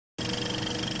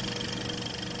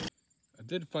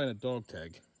did find a dog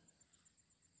tag.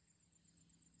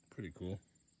 Pretty cool.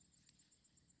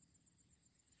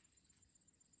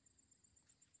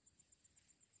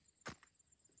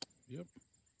 Yep.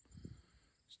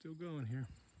 Still going here.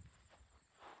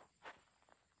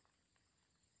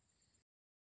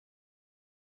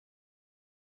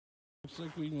 Looks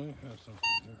like we might have something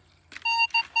here.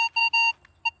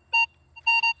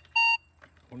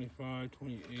 25,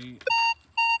 28,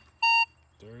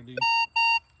 30.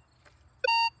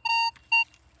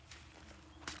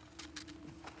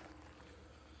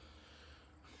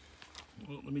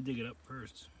 Well, let me dig it up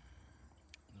first,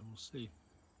 and we'll see.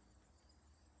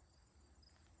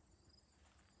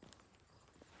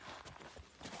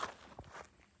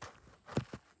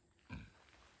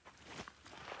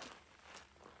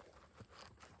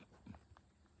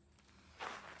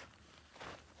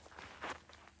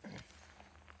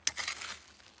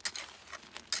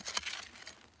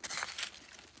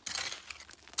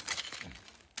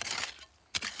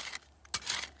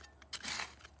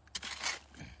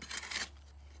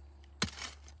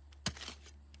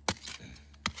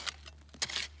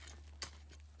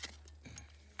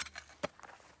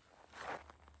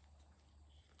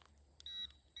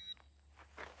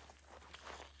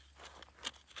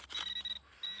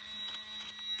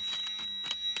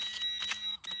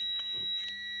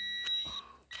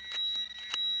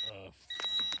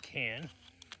 Can.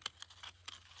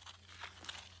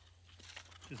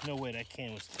 There's no way that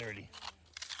can was 30.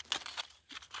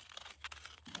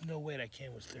 No way that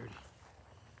can was 30.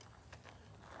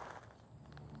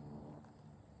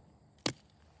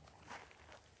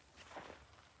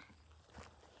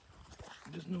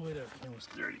 There's no way that can was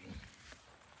 30.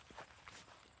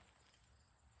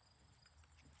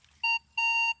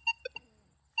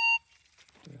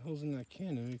 What the hell's in that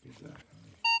can to make it that?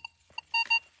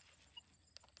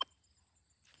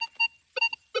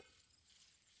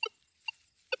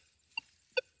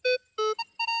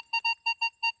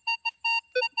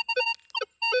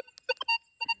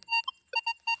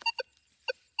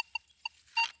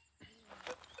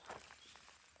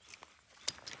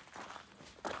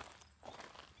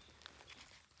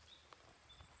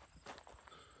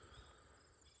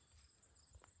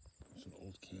 It's an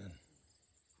old can.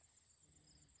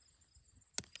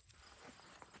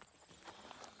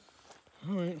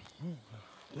 All right, well,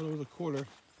 thought it was a quarter.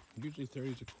 Usually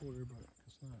 30 is a quarter, but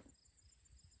it's not.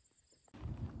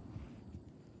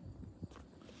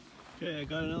 Okay, I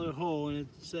got another hole and it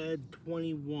said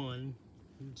 21.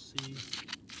 Let's see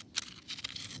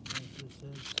what this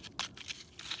says.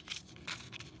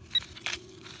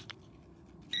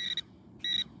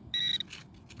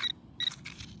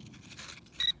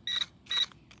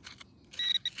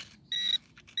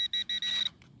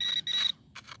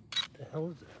 What the hell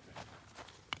is that?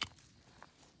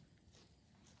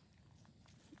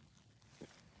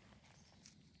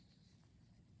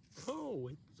 Oh,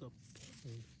 it's a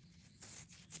pen.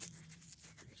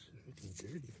 It's looking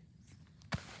dirty.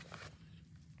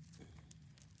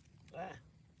 Ah.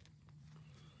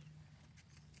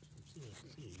 I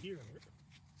see a year on it.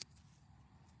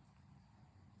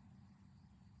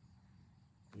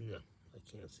 No, I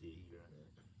can't see a year on it.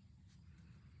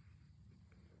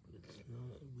 But it's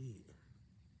not wheat.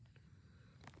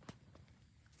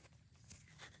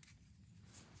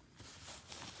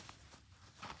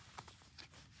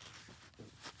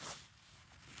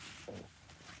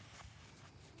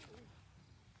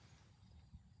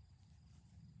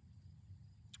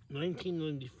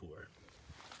 $19.94.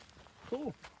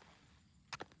 Cool.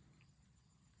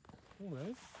 All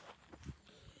right.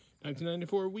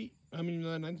 1994 wheat. I mean,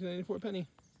 1994 penny.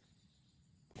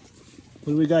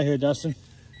 What do we got here, Dustin?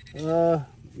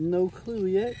 No clue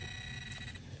yet.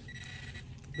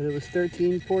 But it was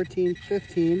 13, 14,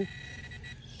 15.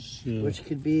 So, which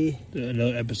could be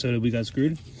another episode of We Got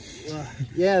Screwed?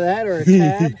 Yeah, that or a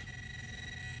tab.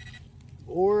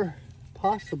 Or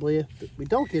possibly, if we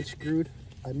don't get screwed,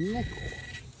 a nickel.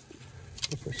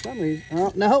 But for some reason,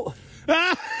 oh, no.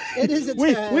 It is a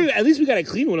tab. Wait, at least we got a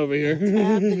clean one over here.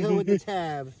 Tab to go with the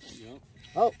tab.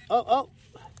 Yep. Oh.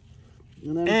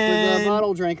 And then for the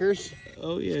bottle drinkers.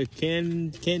 Oh yeah,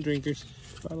 can drinkers.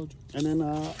 Bottle drinkers. And then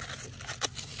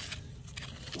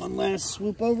one last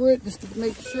swoop over it just to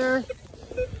make sure.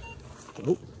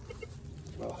 Oh.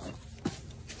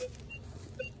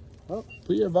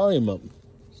 Put your volume up.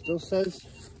 Still says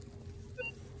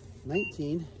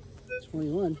 19,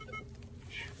 21.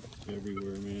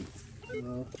 Everywhere, man. I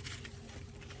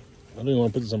don't even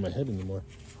want to put this on my head anymore.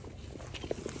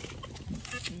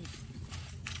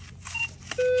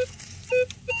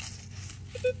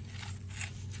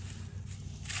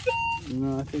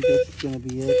 No, think that's gonna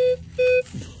be it.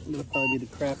 That'll probably be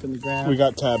the crap in the ground. We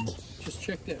got tabbed. Just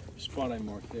check that spot I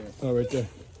marked there. Oh, right there.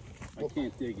 I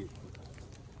can't dig it.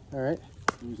 All right.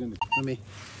 It was in the... Let me.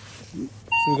 So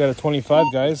we got a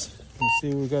 25, guys. Let's see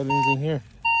if we got anything here.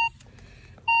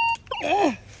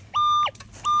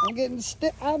 I'm getting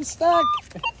I'm stuck.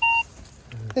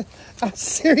 I'm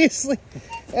seriously,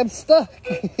 I'm stuck.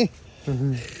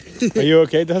 Are you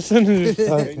okay, Dustin?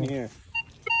 Right in here.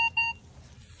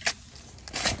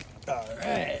 All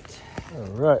right. All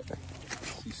right.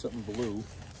 See something blue.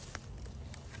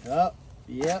 Oh,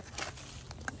 yep.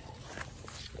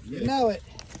 You know it.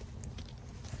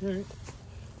 All right.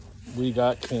 We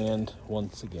got canned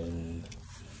once again.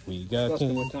 We got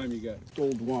Dustin, what canned. time you got?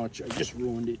 Old watch. I just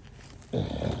ruined it.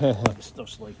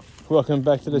 Stuff's like Welcome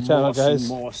back to the channel, guys.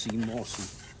 mossy.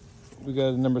 We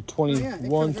got a number 21, yeah, it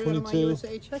comes right on my 22.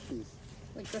 USA checking.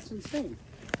 Like, that's insane.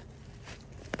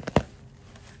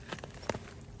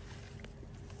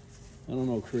 I don't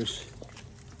know, Chris.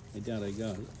 I doubt I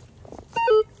got it.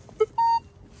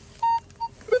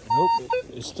 Nope,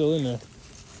 it's still in there.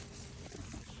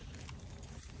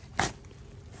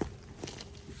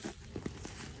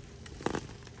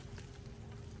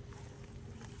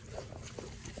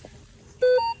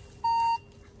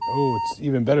 Oh, it's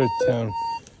even better this town.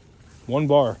 1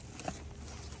 bar.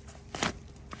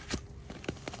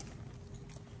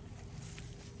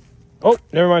 Oh,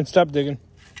 never mind. Stop digging.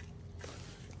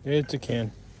 It's a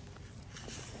can.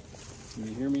 Can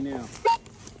you hear me now?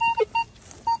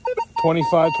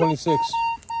 25, 26.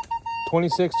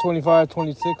 26, 25,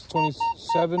 26,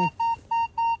 27.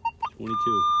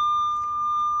 22.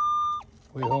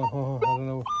 Wait, hold on. I don't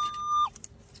know.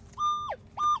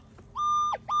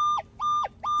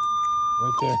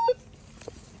 Right there.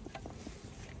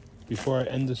 Before I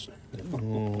end this.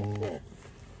 Oh.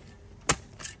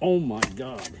 Oh my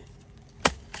God.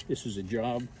 This is a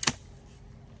job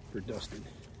for Dustin.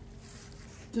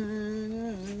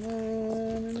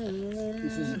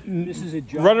 This is a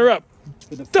job. Runner up.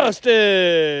 For the foot.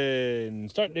 Dustin!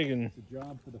 Start digging. It's a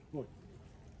job for the foot.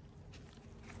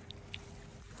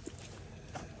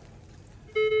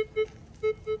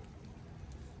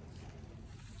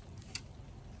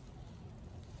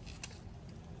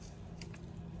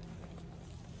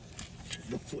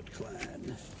 The Foot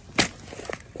Clan.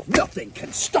 Nothing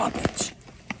can stop it.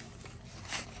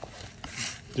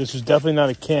 This is definitely not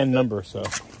a can number, so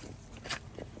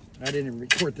I didn't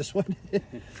record this one.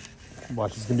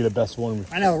 watch. It's going to be the best one.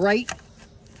 I know, right?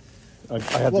 I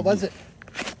have What was it?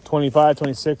 25,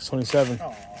 26, 27.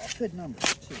 Oh, good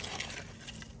numbers, too.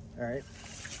 All right.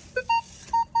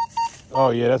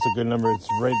 Oh, yeah, that's a good number. It's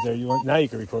right there. Now you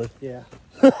can record. Yeah.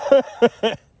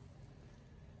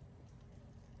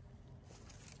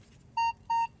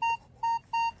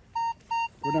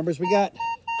 What numbers we got?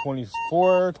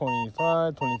 24,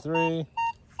 25, 23. All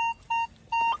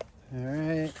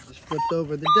right. Just flipped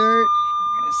over the dirt.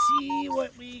 We're going to see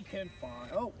what we can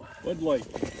find. Oh. Bud Light.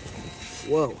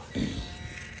 Whoa.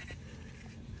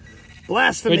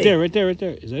 Blasphemy. Right there, right there, right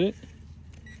there. Is that it?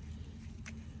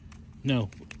 No.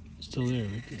 It's still there,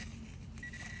 right there.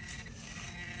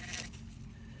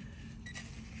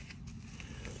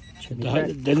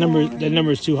 That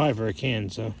number is too high for a can,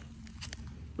 so.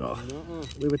 Oh,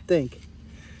 we would think.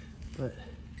 But,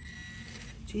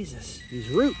 Jesus, these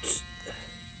roots.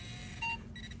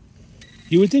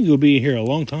 You would think it would be here a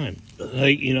long time.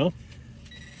 Like, you know?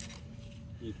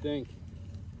 You think?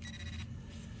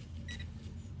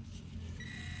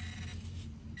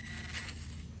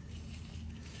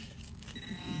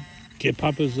 Get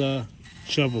Papa's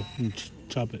shovel and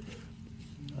chop it.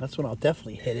 That's when I'll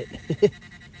definitely hit it.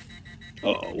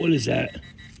 Oh, what is that?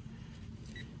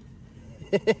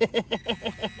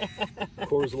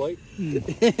 Coors Light?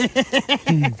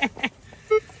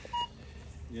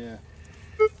 Yeah.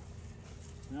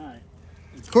 All right.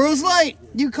 Coors Light.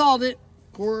 You called it.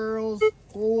 Coors.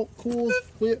 Bleep,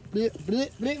 bleep, bleep,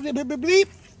 bleep, bleep, bleep, bleep.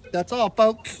 That's all,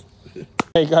 folks.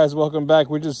 Hey guys, welcome back.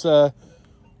 We're just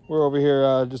we're over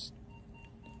here just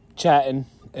chatting,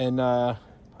 and I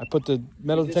put the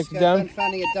metal detector down,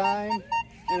 Finding a dime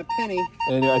and a penny,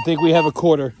 and I think we have a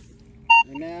quarter.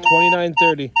 and now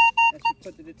 29.30. as we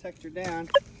put the detector down,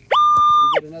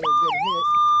 we get another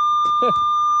good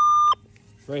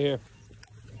Right here,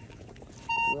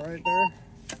 hit right there.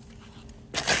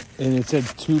 and it said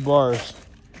 2 bars.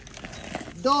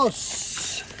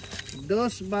 Dos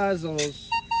vasos.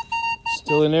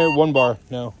 Still in there, 1 bar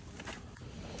now.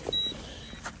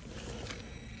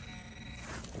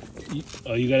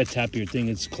 You gotta tap your thing.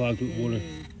 It's clogged with water.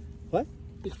 What?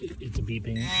 It's a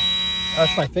beeping.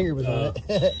 That's my finger was on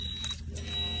it.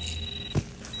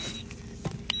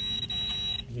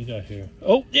 we got here?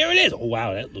 Oh, there it is. Oh,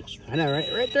 wow, that looks... I know, right?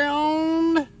 Right there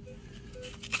on...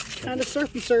 Kind of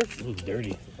surfy surf. It looks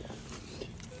dirty.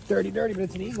 Dirty, but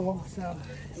it's an eagle, so...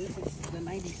 It's the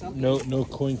 90-something. No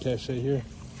coin cachet here.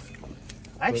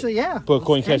 Actually, yeah. But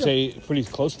coin cachet pretty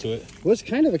close to it. Was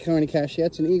kind of a coin cachet. Yeah,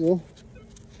 it's an eagle.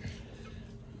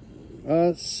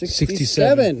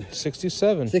 67.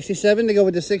 67. 67 to go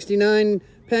with the 69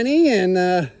 penny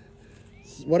and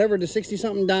whatever the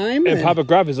 60-something dime. And Papa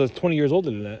Graf is like 20 years older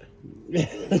than that.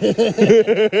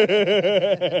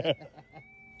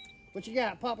 What you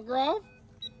got, Papa Graf?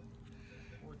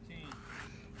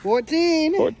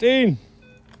 14. 14.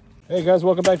 Hey guys,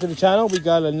 welcome back to the channel. We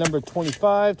got a number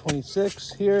 25,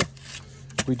 26 here.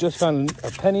 We just found a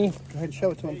penny. Go ahead and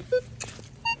show it to him.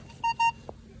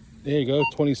 There you go,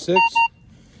 26,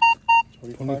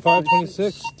 25,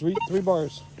 26, three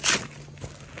bars.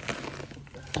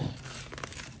 I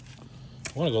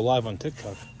want to go live on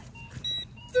TikTok.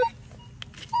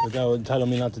 But that would entitle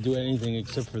me not to do anything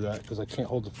except for that, because I can't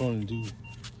hold the phone and do...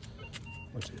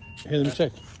 Here, let me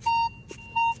check.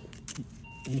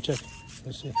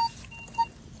 Let's see.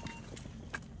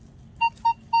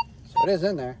 So it is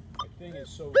in there. My thing is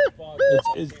so far.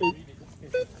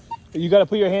 You got to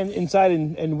put your hand inside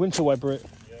and windshield wiper it.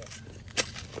 Yeah.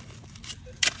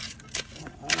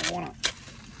 I don't want to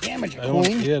damage a I don't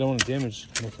coin. want to damage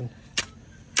nothing.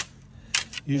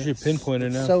 Use your pinpointer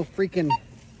now. So freaking...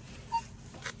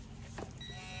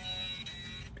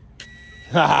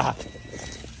 What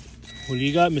do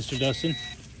you got, Mr. Dustin?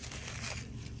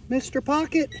 Mr.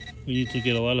 Pocket. We need to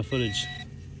get a lot of footage.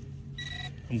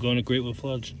 I'm going to Great Wolf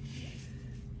Lodge.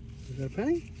 Is that a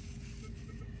penny?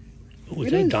 Oh,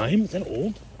 is that a dime? Is that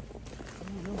old?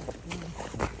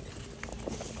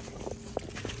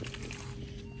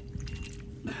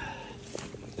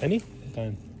 Penny?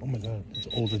 Dime. Oh my god, it's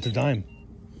old. It's a dime.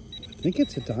 I think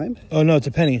it's a dime. Oh no, it's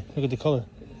a penny. Look at the color.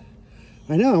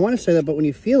 I know, I want to say that, but when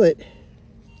you feel it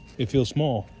It feels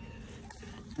small.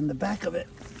 in the back of it,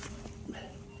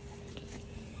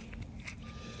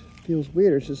 feels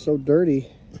weird. It's just so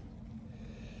dirty.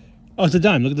 Oh, it's a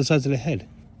dime. Look at the size of the head.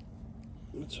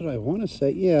 That's what I want to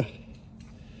say. Yeah,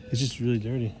 It's just really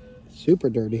dirty. super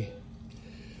dirty.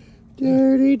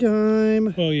 Dirty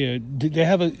dime. Oh yeah, they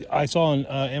have a. I saw on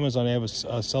Amazon they have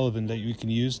a Sullivan that you can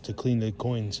use to clean the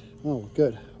coins. Oh,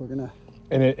 good. We're gonna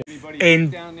And it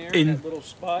Down there in that little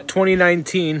spot.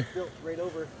 2019, build right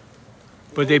over.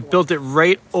 but they built it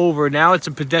right over. Now it's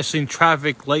a pedestrian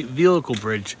traffic light vehicle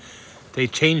bridge. They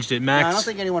changed it. No, I don't Max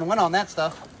think anyone went on that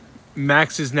stuff.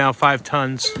 Max is now 5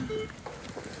 tons.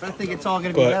 But I think it's all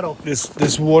gonna be But metal.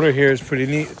 this water here is pretty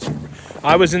neat.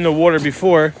 I was in the water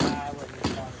before.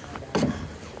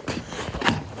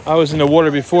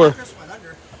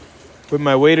 With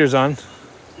my waders on.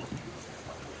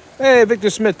 Hey, Victor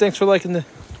Smith, thanks for liking the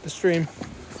stream.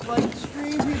 Like the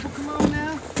stream, people, come on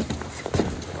now.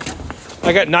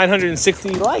 I got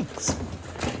 960 likes.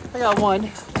 I got one.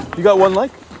 You got 1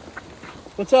 like?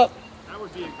 What's up? That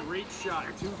would be a great shot.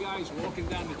 2 guys walking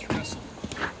down the trestle.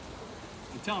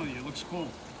 I'm telling you, it looks cool.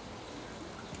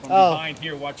 From behind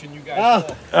here, watching you guys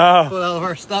walk. With all of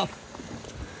our stuff.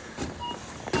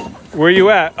 Where you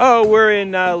at? Oh, we're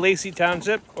in Lacey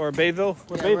Township or Bayville.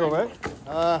 We're Yeah, Bayville, we're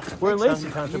right? We're in Lacey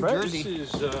Township, New right? Jersey.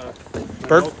 This is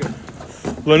Burp.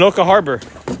 Lanoka Harbor.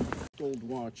 old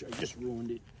watch. I just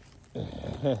ruined it.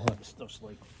 Stuff's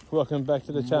like Welcome back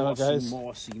to the channel, guys.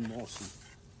 mossy.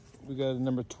 We got a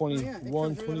number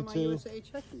 21, 22.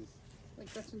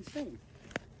 Like, that's insane.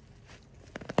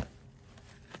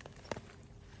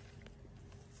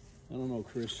 I don't know,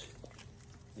 Chris.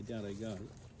 I doubt I got it.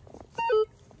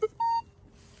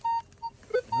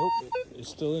 Nope, it's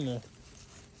still in there.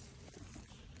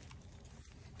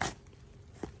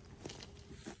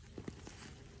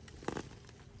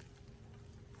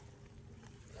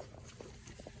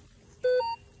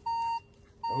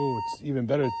 Oh, it's even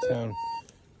better town.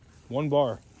 1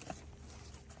 bar.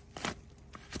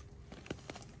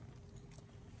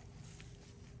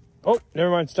 Oh, never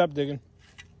mind. Stop digging.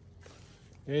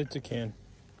 It's a can.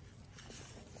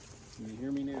 Can you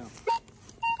hear me now?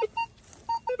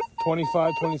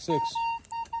 25, 26.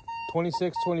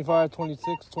 26, 25,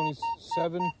 26,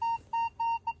 27.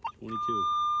 22.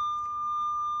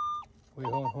 Wait,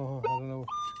 hold on. I don't know.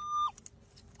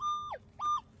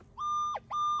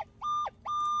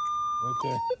 Right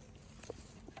there.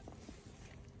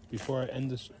 Before I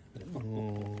end this.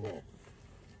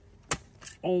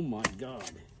 Oh my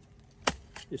God.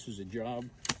 This is a job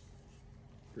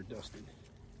for Dustin.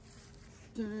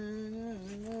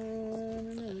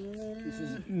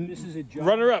 This is a job.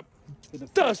 Runner up. for the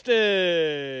foot.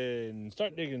 Dustin!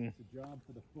 Start digging. It's a job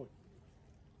for the foot.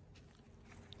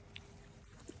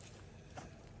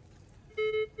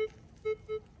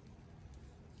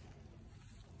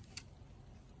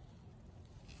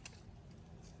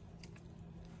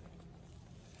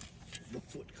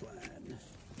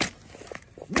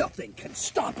 nothing can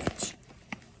stop it.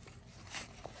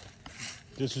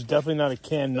 This is definitely not a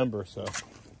canned number, so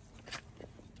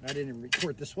I didn't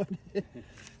record this one.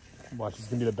 watch. It's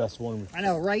gonna be the best one. I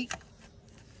know, right?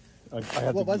 I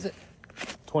have What was it?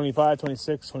 25,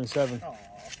 26, 27. Oh,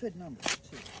 good number,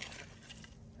 too.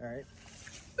 All right.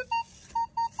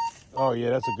 Oh yeah,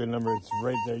 that's a good number. It's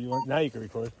right there. You want now? You can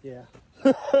record. Yeah.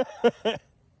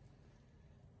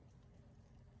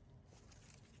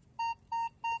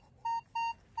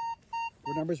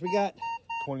 What numbers we got?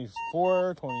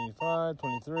 24, 25,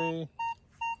 23. All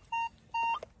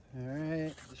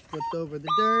right. Just flipped over the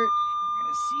dirt. We're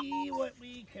gonna see what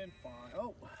we can find.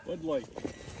 Oh. Bud Light.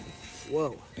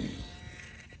 Whoa.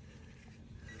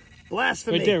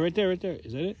 Blasphemy. Right there, right there, right there.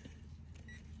 Is that it?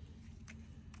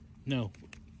 No,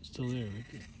 it's still there, right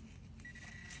there.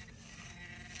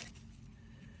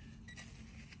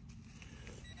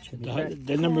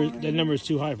 That number is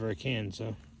too high for a can,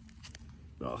 so.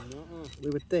 Oh, we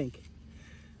would think.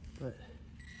 But,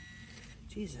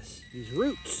 Jesus, these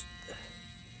roots.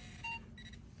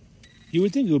 You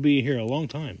would think it would be here a long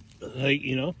time. Like,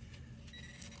 you know?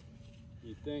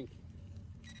 You'd think.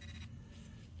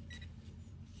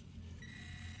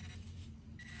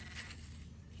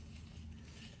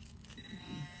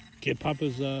 Get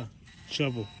Papa's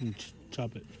shovel and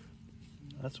chop it.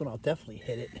 That's when I'll definitely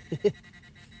hit it.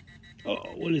 Oh,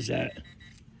 what is that?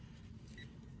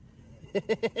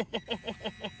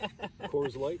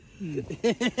 Coors Light?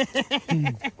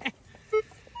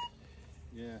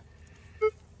 Yeah.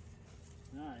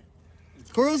 All right.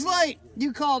 Coors Light.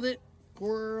 You called it.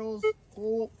 Coors.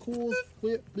 Cools.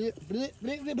 Bleep, bleep, bleep,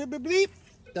 bleep, bleep, bleep, bleep.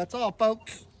 That's all,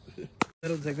 folks.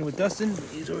 Metal detecting with Dustin.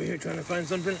 He's over here trying to find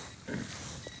something.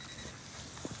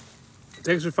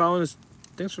 Thanks for following us.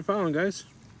 Thanks for following, guys.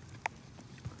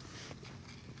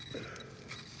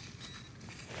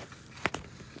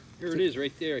 Here it is,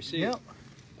 right there. I see it.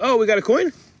 Oh, we got a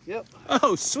coin? Yep.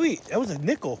 Oh, sweet. That was a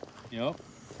nickel. Yep.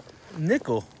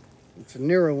 Nickel. It's a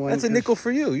newer one. That's a nickel for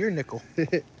you. You're a nickel.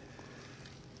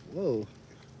 Whoa.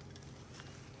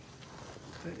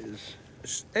 That is...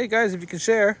 Hey, guys, if you can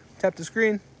share, tap the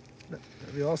screen.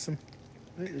 That'd be awesome.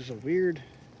 That is a weird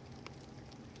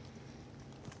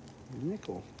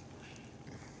nickel.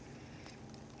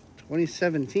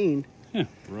 2017.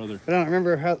 Brother. I don't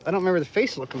remember the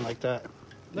face looking like that.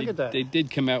 Look at that. They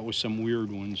did come out with some weird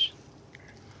ones.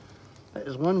 That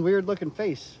is one weird looking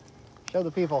face. Show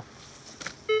the people.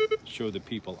 Show the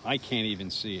people. I can't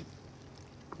even see it.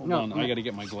 Hold No, on, no. I got to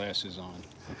get my glasses on.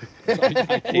 I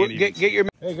can't even Get your.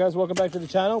 Hey guys, welcome back to the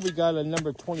channel. We got a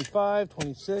number 25,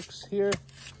 26 here.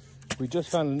 We just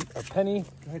found a penny. Go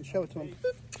ahead and show it to them.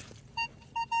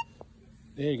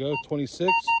 There you go, 26,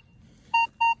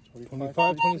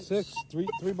 25, 26,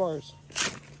 three bars.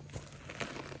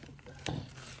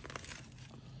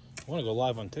 I want to go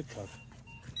live on TikTok.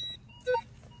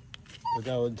 But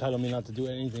that would entitle me not to do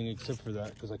anything except for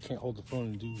that because I can't hold the phone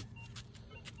and do.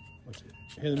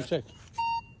 Here, let me check.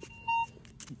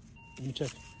 Let me check.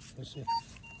 Let's see.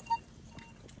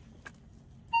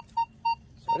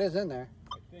 So it is in there.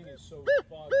 thing is so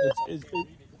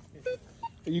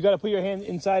You got to put your hand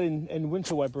inside and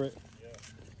windshield wiper it.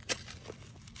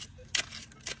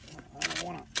 I don't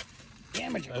want to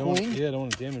damage a I don't want, coin. yeah, I don't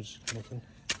want to damage nothing.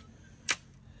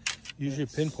 Use your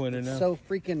pinpointer now. So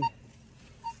freaking...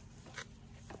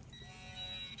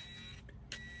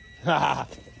 What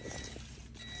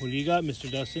do you got,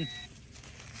 Mr. Dustin?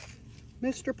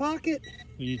 Mr. Pocket.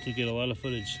 We need to get a lot of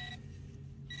footage.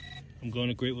 I'm going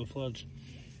to Great with Floods.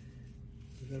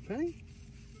 Is that a penny?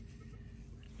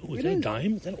 Oh, is It that a is.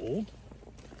 dime? Is that old?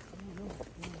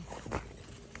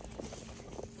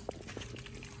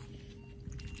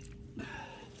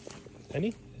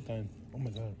 Penny? Dime. Oh my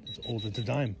god, it's old. It's a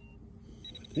dime.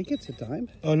 I think it's a dime.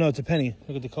 Oh no, it's a penny.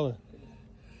 Look at the color.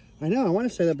 I know, I want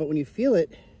to say that, but when you feel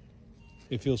it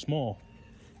It feels small.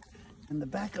 in the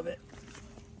back of it,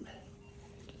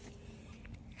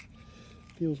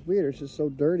 feels weird. It's just so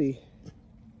dirty.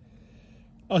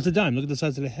 Oh, it's a dime. Look at the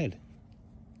size of the head.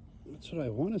 That's what I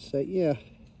want to say. Yeah,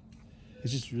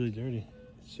 It's just really dirty.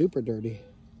 super dirty.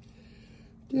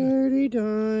 Dirty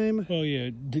dime. Oh yeah,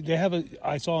 they have a.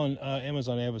 I saw on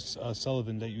Amazon they have a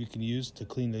Sullivan that you can use to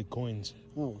clean the coins.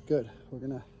 Oh, good. We're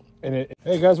gonna...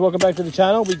 Hey guys, welcome back to the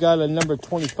channel. We got a number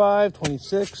 25,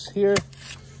 26 here.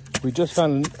 We just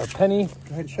found a penny. Go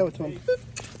ahead and show it to him.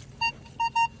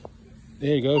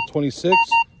 There you go, 26,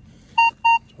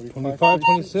 25,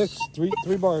 26, three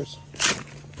bars.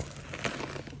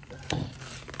 I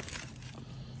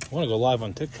want to go live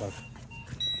on TikTok.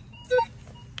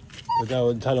 But that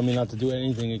would entitle me not to do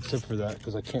anything except for that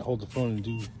because I can't hold the phone and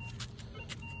do.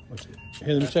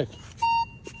 Here, let me check.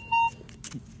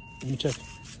 Let me check.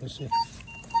 Let's see.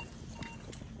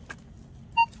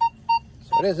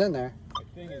 So it is in there. The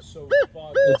thing is so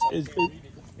far.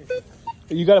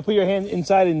 You got to put your hand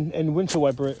inside and windshield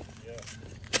wiper it.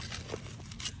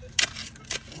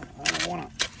 I don't want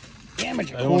to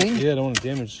damage a I don't coin. I don't want to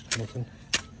damage nothing.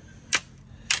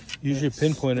 Use your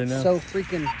pinpointer now. So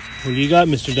freaking... What do you got,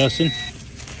 Mr. Dustin?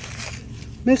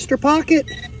 Mr. Pocket.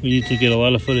 We need to get a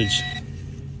lot of footage.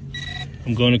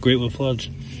 I'm going to Greatwood Floods.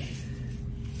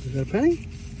 Is that a penny?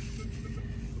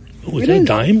 Oh, is that a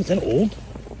dime? Is that old?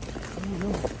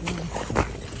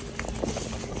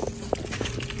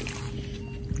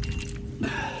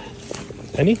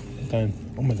 Penny? Dime.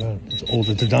 Oh my god, it's old.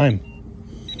 It's a dime.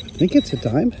 I think it's a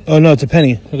dime. Oh no, it's a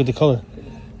penny. Look at the color.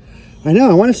 I know,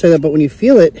 I want to say that, but when you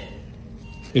feel it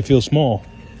It feels small.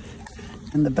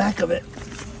 in the back of it.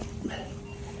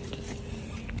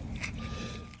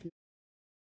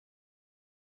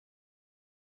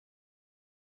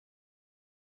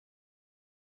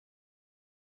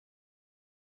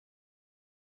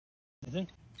 You think?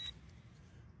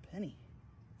 Penny.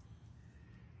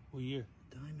 What year?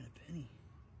 Dime and a penny.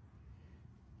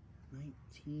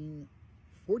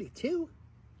 1942?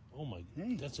 Oh my!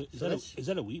 Hey, Is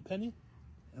that a wheat penny?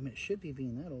 I mean, it should be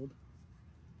being that old.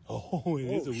 Oh, it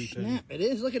is a wheat penny. Snap, it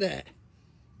is. Look at that.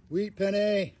 Wheat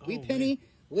penny. Wheat penny,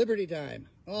 Liberty dime.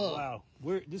 Oh. Wow,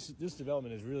 this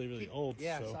development is really old.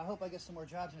 Yeah, so. so I hope I get some more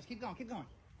jobs in this. Keep going, keep going.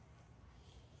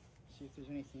 See if there's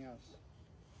anything else.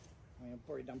 I mean, I'm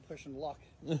already done pushing luck.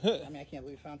 I mean, I can't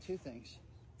believe we found 2 things.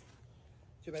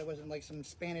 Too bad it wasn't like some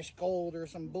Spanish gold or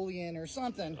some bullion or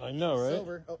something. I know, right?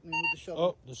 Silver. Oh, we need the shovel.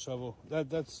 Oh, the shovel.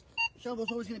 That's Shovel's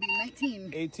always going to be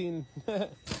 19. 18. Can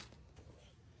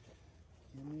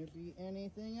there be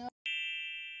anything else?